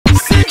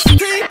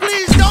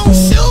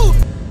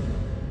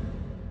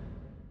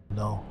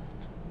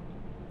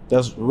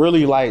that's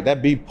really like,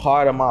 that be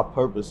part of my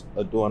purpose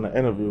of doing the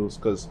interviews,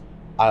 because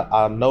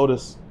I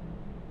notice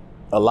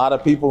a lot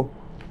of people,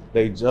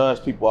 they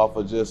judge people off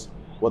of just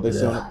what they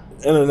see on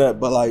the internet,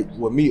 but like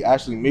with me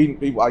actually meeting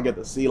people, I get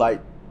to see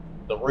like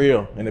the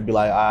real, and it'd be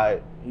like, all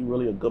right, he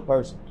really a good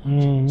person.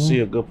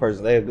 She a good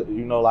person. They a good,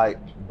 you know, like,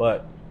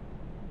 but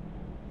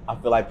I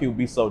feel like people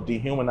be so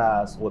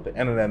dehumanized with the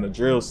internet and the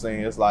drill scene.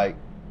 It's like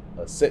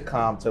a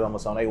sitcom to them or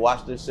something. They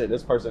watch this shit,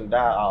 this person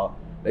died, oh,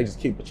 they just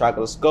keep a track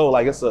of the skull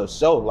like it's a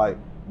show. Like,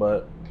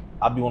 but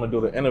I be want to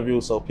do the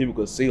interview so people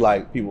could see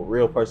like people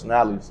real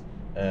personalities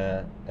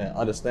and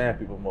understand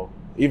people more.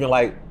 Even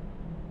like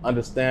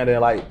understanding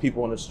like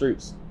people in the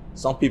streets.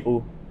 Some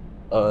people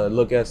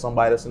look at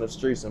somebody that's in the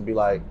streets and be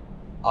like,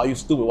 oh, you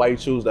stupid, why you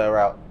choose that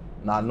route?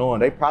 Not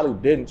knowing they probably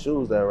didn't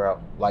choose that route.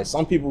 Like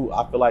some people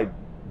I feel like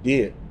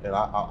did, and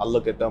I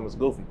look at them as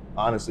goofy.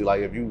 Honestly,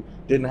 like if you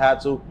didn't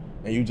have to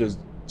and you just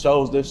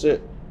chose this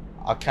shit,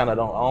 I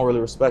don't really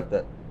respect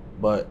that.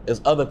 But it's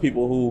other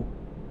people who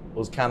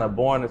was kind of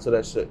born into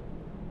that shit.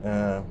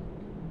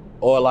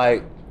 Or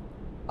like,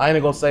 I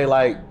ain't gonna say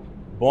like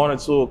born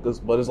into it,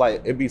 but it's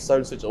like, it be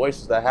certain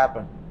situations that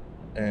happen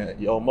and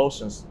your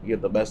emotions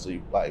get the best of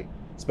you. Like,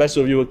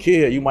 especially if you're a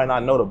kid, you might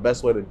not know the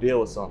best way to deal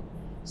with something.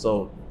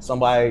 So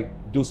somebody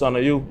do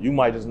something to you, you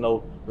might just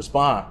know,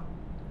 respond.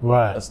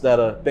 Right.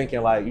 Instead of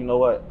thinking like, you know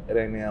what, it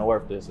ain't even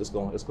worth this. It's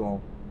gonna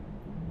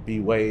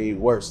be way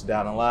worse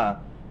down the line.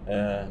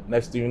 And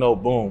next thing you know,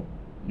 boom,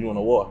 you in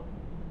a war.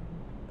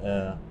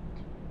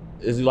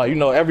 It's like, you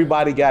know,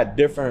 everybody got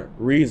different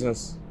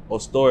reasons or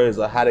stories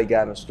of how they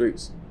got in the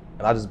streets.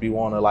 And I just be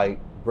wanting to like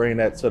bring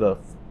that to the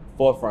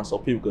forefront so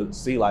people could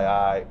see like,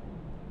 all right,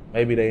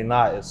 maybe they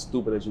not as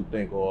stupid as you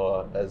think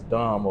or as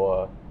dumb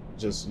or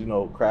just, you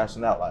know,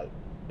 crashing out. Like,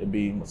 it'd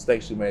be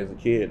mistakes you made as a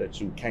kid that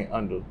you can't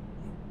undo.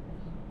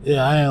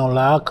 Yeah, I ain't gonna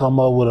lie, I come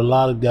up with a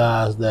lot of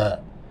guys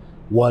that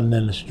wasn't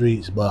in the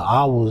streets, but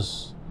I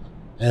was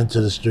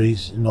into the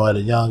streets, you know, at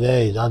a young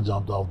age. I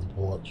jumped off the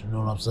porch, you know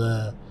what I'm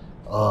saying?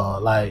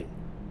 Like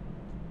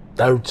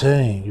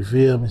 13, you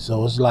feel me?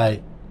 So it's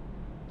like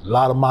a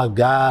lot of my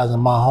guys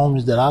and my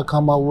homies that I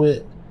come up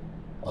with,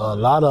 a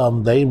lot of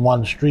them, they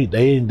won the street.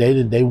 They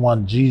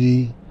won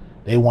GD,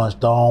 they won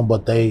Stone,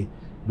 but they, you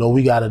know,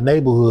 we got a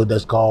neighborhood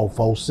that's called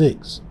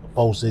 46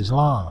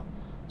 line.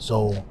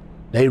 So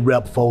they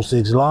rep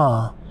 46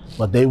 line,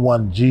 but they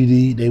won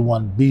GD, they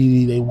won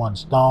BD, they won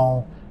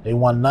Stone, they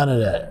won none of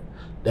that.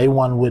 They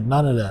won with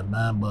none of that,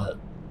 man. But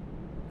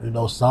you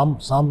know, some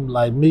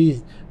like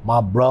me,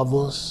 my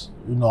brothers,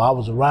 you know, I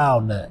was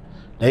around that.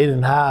 They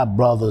didn't have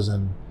brothers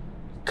and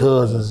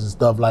cousins and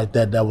stuff like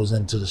that was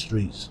into the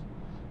streets.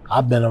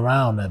 I've been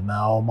around that, man,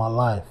 all my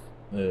life.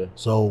 Yeah.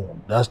 So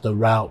that's the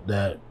route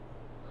that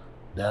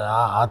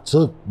I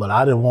took, but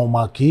I didn't want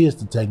my kids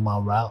to take my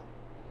route.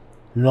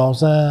 You know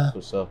what I'm saying?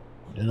 For sure.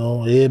 You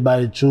know,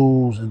 everybody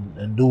choose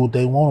and do what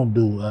they want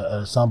to do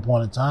at some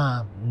point in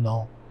time, you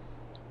know.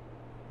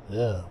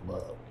 Yeah,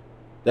 but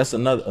that's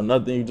another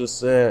thing you just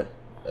said.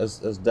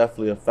 It's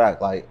definitely a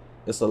fact. Like,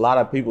 it's a lot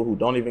of people who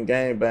don't even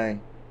gang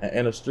bang and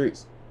in the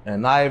streets,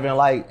 and not even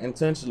like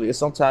intentionally. It's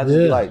sometimes you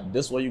be like,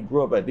 this where you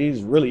grew up at.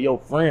 These really your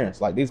friends.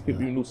 Like, these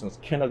people you knew since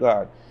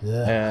kindergarten.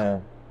 Yeah.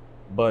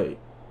 But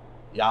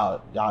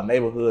y'all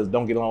neighborhoods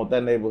don't get along with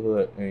that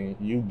neighborhood, and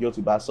you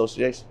guilty by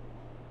association.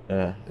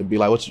 It'd be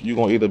like, what you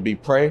gonna either be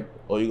prey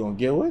or you gonna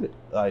get with it.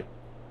 Like,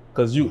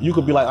 cause you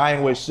could be like, I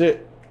ain't with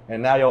shit,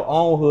 and now your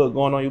own hood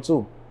going on you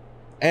too.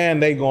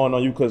 And they going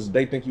on you because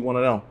they think you one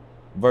of them.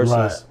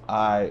 Versus,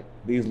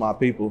 these my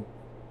people,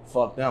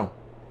 fuck them.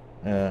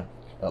 And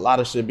a lot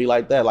of shit be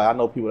like that. Like, I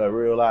know people that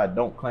real life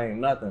don't claim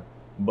nothing,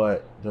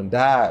 but done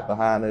died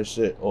behind this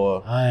shit.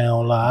 Or I ain't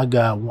gonna lie, I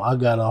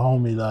got a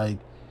homie like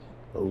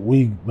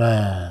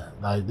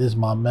like this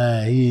my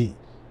man.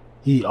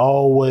 He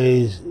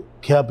always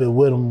kept it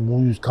with him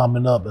when he was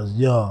coming up as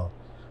young,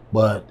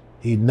 but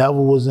he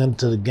never was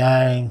into the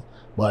gang.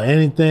 But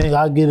anything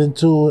I get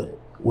into it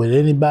with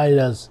anybody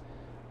that's,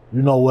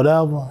 you know,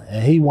 whatever,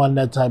 and he wasn't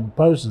that type of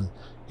person,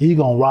 he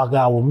gonna rock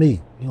out with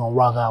me. He gonna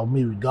rock out with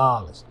me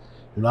regardless.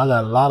 You know, I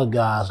got a lot of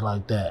guys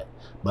like that,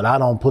 but I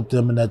don't put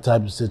them in that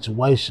type of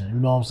situation, you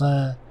know what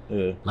I'm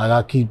saying? Yeah. Like,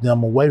 I keep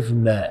them away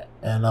from that.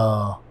 And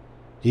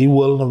he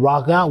willing to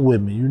rock out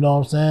with me, you know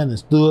what I'm saying? And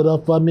stood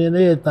up for me and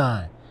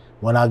everything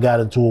when I got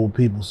into it with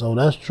people, so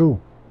that's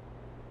true.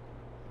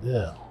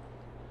 Yeah.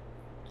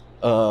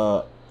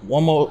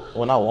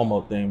 not one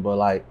more thing, but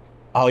like,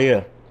 oh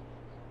yeah,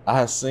 I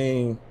had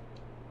seen,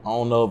 I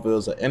don't know if it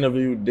was an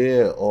interview you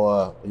did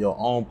or your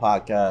own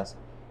podcast,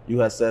 you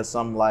had said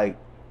something like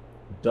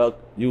Duck,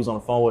 you was on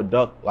the phone with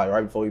Duck like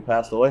right before he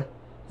passed away?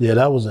 Yeah,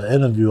 that was an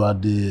interview I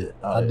did.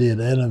 I did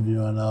an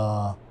interview, and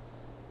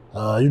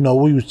you know,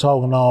 we was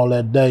talking all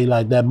that day.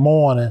 Like that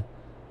morning,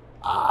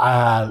 I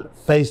had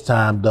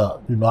FaceTime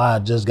Duck. You know, I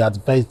had just got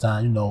to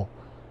FaceTime. You know,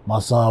 my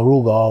son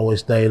Ruger always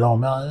stayed on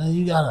me.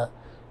 You gotta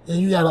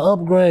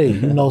upgrade.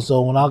 You know,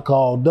 so when I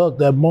called Duck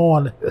that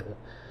morning,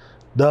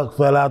 Duck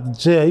fell out the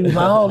chair. He was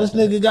like, "Oh, this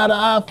nigga got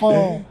an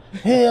iPhone?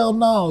 Hell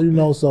no!" You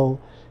know, so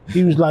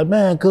He was like,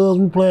 man, cuz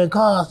we playing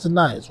cards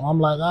tonight. So I'm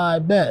like, all right,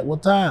 bet.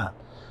 What time?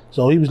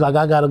 So he was like,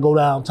 I got to go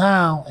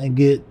downtown and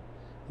get,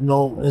 you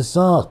know, his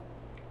son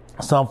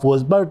something for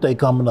his birthday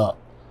coming up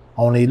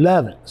on the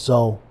 11th.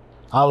 So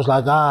I was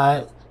like, all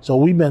right. So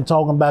we've been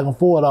talking back and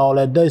forth all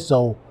that day.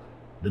 So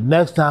the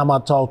next time I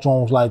talked to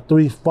him was like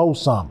 3, 4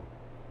 something.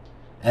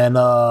 And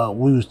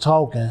we was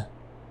talking,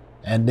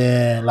 and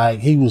then like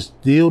he was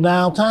still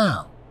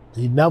downtown.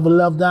 He never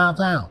left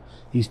downtown.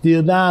 He's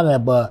still down there,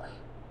 but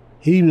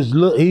he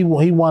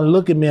wanted to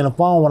look at me on the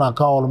phone when I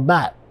called him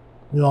back.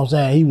 You know what I'm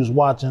saying? He was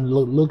watching,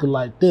 looking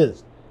like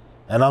this.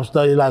 And I'm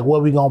studying like,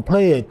 where we gonna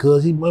play it?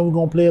 Cause where we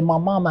gonna play at my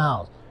mama's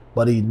house?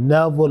 But he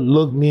never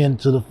looked me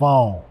into the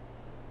phone.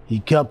 He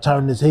kept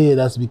turning his head.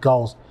 That's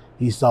because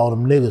he saw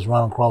them niggas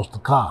run across the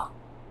car.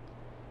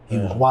 He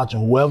was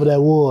watching whoever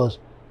that was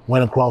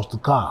went across the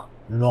car.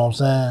 You know what I'm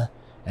saying?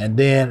 And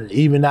then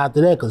even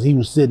after that, cause he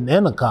was sitting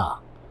in the car.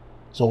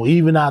 So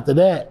even after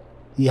that,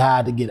 he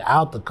had to get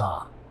out the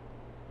car.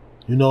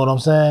 You know what I'm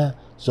saying?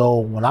 So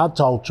when I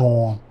talked to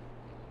him,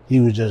 he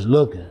was just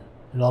looking.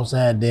 You know what I'm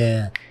saying?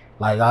 Then,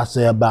 like I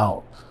said,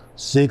 about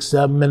 6,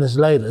 7 minutes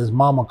later, his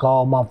mama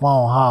called my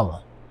phone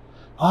hollering,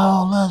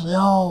 oh, Leslie,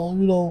 oh,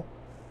 you know,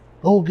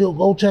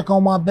 go check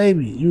on my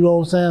baby. You know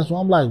what I'm saying? So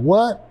I'm like,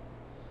 what?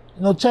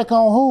 You know, check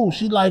on who?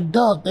 She like,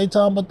 Duck, they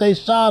talking about they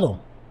shot him.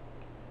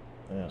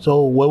 Yeah.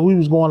 So where we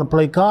was going to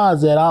play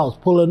cards at, I was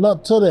pulling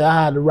up to there.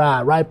 I had to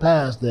ride right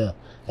past there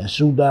and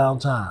shoot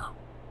downtown.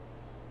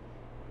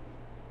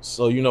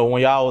 So, you know,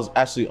 when y'all was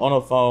actually on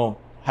the phone,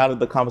 how did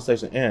the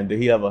conversation end? Did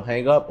he ever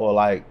hang up, or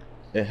like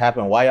it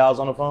happened while y'all was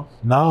on the phone?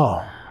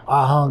 No,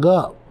 I hung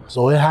up.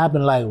 So it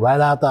happened like right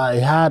after,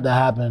 it had to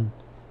happen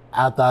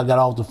after I got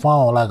off the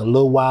phone, like a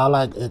little while,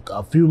 like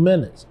a few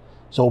minutes.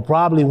 So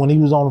probably when he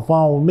was on the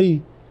phone with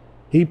me,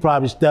 he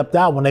probably stepped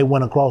out when they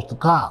went across the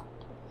car.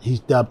 He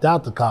stepped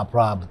out the car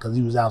probably because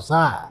he was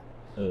outside.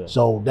 Yeah.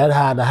 So that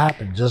had to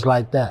happen just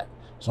like that.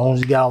 As soon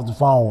as he got off the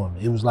phone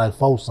with me, it was like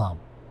 4 something.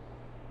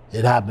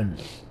 It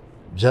happened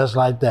just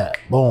like that.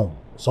 Boom.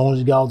 As soon as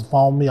he got off the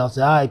phone with me, I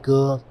said, all right,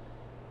 cuz.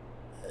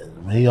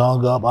 When he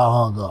hung up, I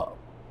hung up.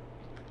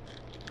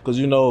 Because,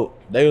 you know,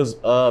 they was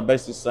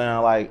basically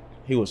saying, like,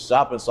 he was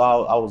shopping, so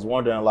I was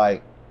wondering,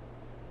 like,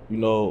 you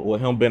know,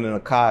 with him being in the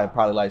car and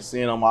probably, like,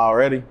 seeing him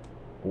already,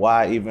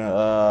 why even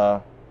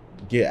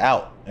get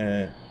out?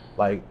 And,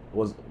 like,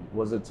 was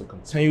it to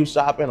continue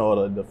shopping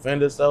or to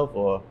defend itself,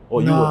 or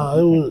nah,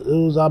 it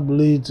was, I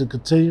believe, to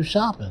continue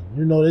shopping.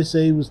 You know, they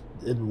say he was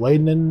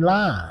waiting in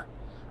line.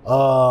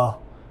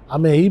 I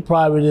mean, he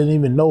probably didn't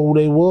even know who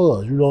they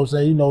was. You know what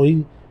I'm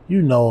saying?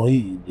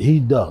 He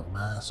ducked,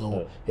 man.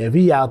 So if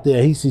he out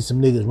there, he see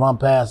some niggas run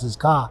past his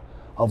car,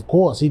 of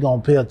course he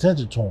gonna pay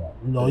attention to him.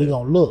 You know, he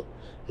gonna look.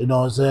 You know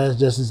what I'm saying? It's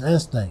just his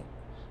instinct.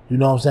 You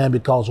know what I'm saying?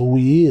 Because of who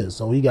he is.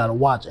 So he gotta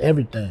watch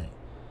everything.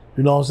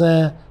 You know what I'm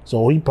saying?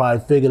 So he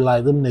probably figured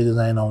like them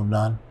niggas ain't on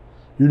nothing.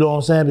 You know what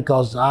I'm saying?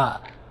 Because I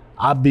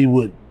be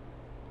with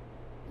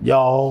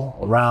y'all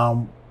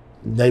around,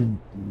 they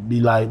be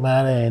like,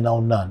 man, they ain't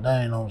on nothing. They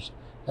ain't on shit.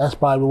 That's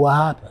probably what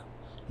happened.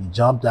 He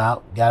jumped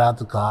out, got out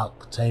the car,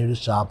 continued his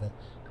shopping,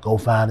 go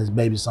find his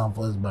baby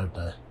something for his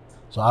birthday.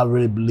 So I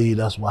really believe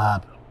that's what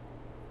happened.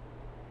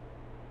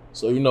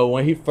 So, you know,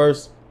 when he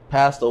first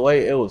passed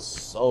away, it was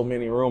so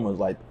many rumors,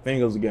 like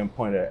fingers were getting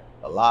pointed at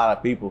a lot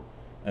of people.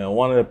 And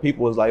one of the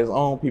people was like his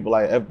own people,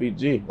 like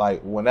FBG.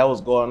 Like when that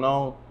was going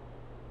on,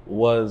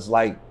 was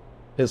like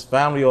his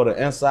family or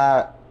the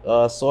inside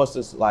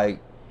sources, like,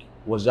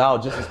 was y'all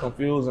just as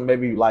confused and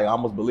maybe like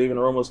almost believing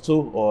the rumors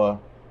too? Or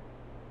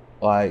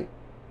like,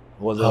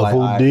 was it like,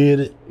 who did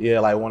it?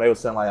 Yeah, like when they were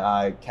saying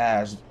like,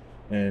 Cash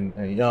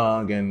and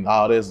Young and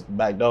all this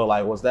back door,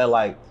 like was that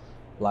like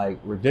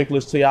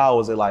ridiculous to y'all? Or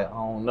was it like, I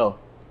don't know?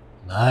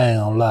 I ain't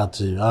gonna lie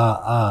to you.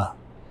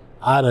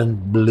 I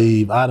didn't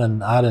believe,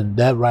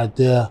 that right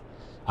there,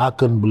 I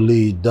couldn't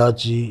believe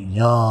Dutchy,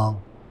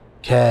 Young,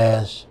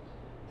 Cash.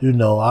 You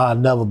know, I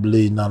never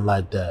believed nothing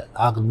like that.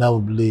 I could never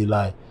believe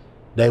like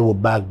they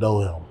would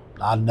backdoor him.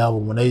 I never,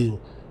 when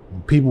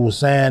people were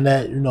saying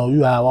that, you know,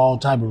 you have all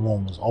type of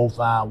rumors,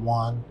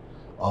 051,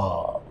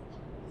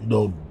 you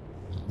know,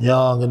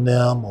 Young and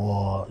them,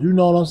 or, you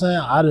know what I'm saying?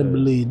 I didn't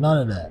believe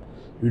none of that.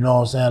 You know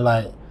what I'm saying?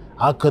 Like,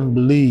 I couldn't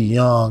believe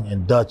Young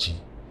and Dutchy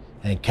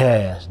and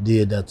Cash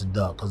did that to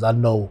Duck, because I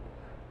know,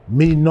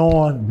 me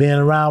knowing, being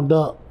around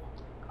Duck,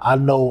 I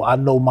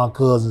know my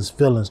cousin's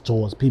feelings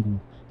towards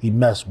people he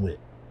messed with.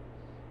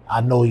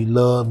 I know he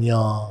loved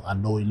Young, I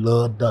know he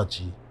loved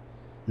Dutchy,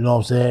 you know what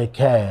I'm saying,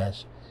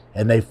 Cash,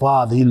 and they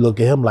father, he look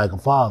at him like a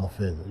father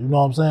figure, you know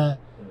what I'm saying?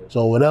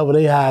 So whatever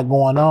they had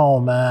going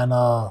on, man,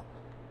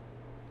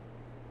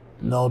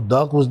 you know,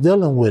 Duck was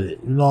dealing with it,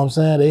 you know what I'm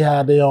saying? They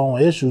had their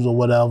own issues or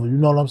whatever, you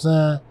know what I'm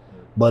saying?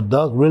 But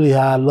Duck really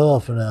had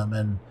love for them,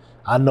 and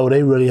I know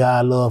they really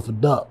had love for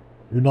Duck,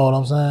 you know what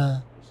I'm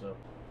saying?